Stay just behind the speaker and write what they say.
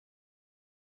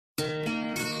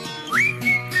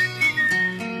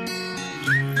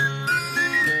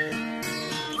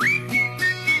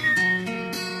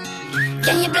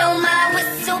Can you blow my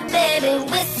whistle,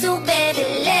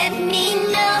 baby, let me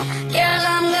know. Girl,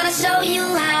 I'm gonna show you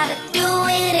how to do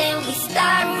it, and we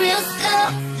start real slow.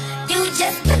 You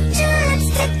just put your lips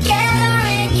together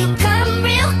and you come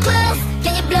real close.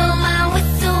 Can you blow my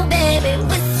whistle, baby,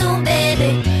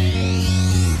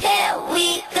 here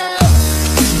we go.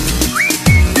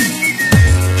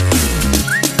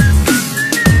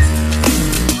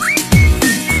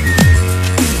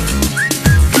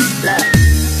 Look,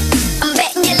 I'm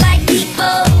betting you like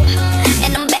people,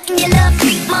 and I'm betting you love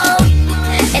creep mode,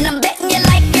 and I'm betting you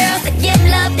like girls that give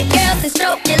love to girls and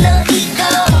stroke your little ego.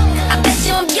 I bet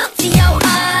you I'm guilty, your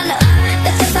honor.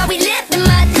 That's just how we live in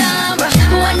my genre.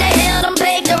 Who in the hell done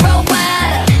paved the road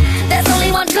wider? There's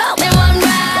only one flow and one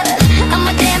rider. I'm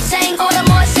a damn shame, order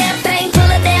more champagne, pull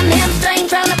a damn hamstring,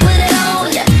 tryna put it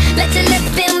on ya. Let your lips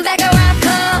spin back around,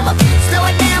 come up, slow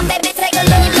it down, baby, take a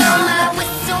look. Blow my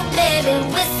whistle,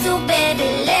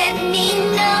 baby, let me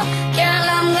know. Girl,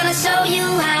 I'm gonna show you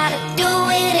how to do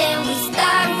it, and we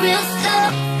start real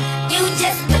slow. You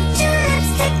just put your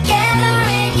lips together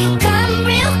and you come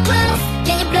real close.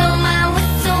 Can you blow my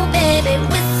whistle, baby,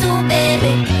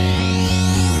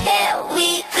 here we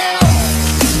go.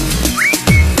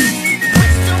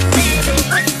 Whistle, baby,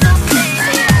 whistle,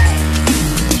 baby.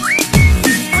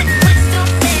 Whistle,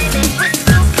 baby, whistle, baby. Whistle, baby,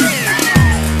 whistle, baby.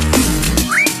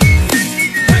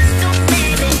 Whistle,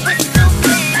 baby,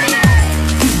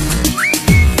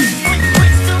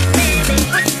 whistle, baby.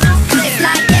 It's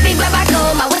like everywhere I go,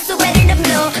 my whistle ready to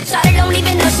blow. Shawty don't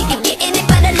even know she can get in it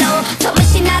for the low. Told me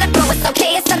she not a pro, it's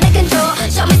okay, it's under control.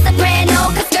 Show me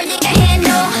soprano, cause girl you can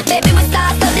handle. Baby with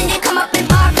stars, so then you come up in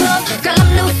park clothes. Girl I'm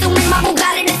new, so my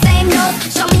Bugatti the same nose.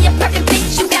 Show me a perfect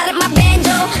pitch, you got it, my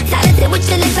banjo. Talented with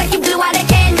your lips like you blew out a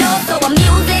candle. So I'm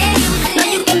using, know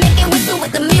you can make it whistle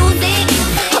with the music.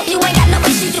 Hope you ain't got no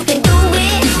issues, you can do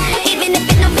it. Even if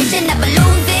it's no bitch, you never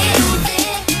lose it.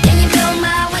 Can you blow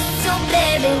my whistle,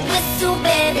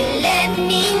 baby, let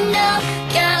me know.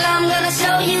 Girl, I'm gonna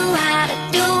show you how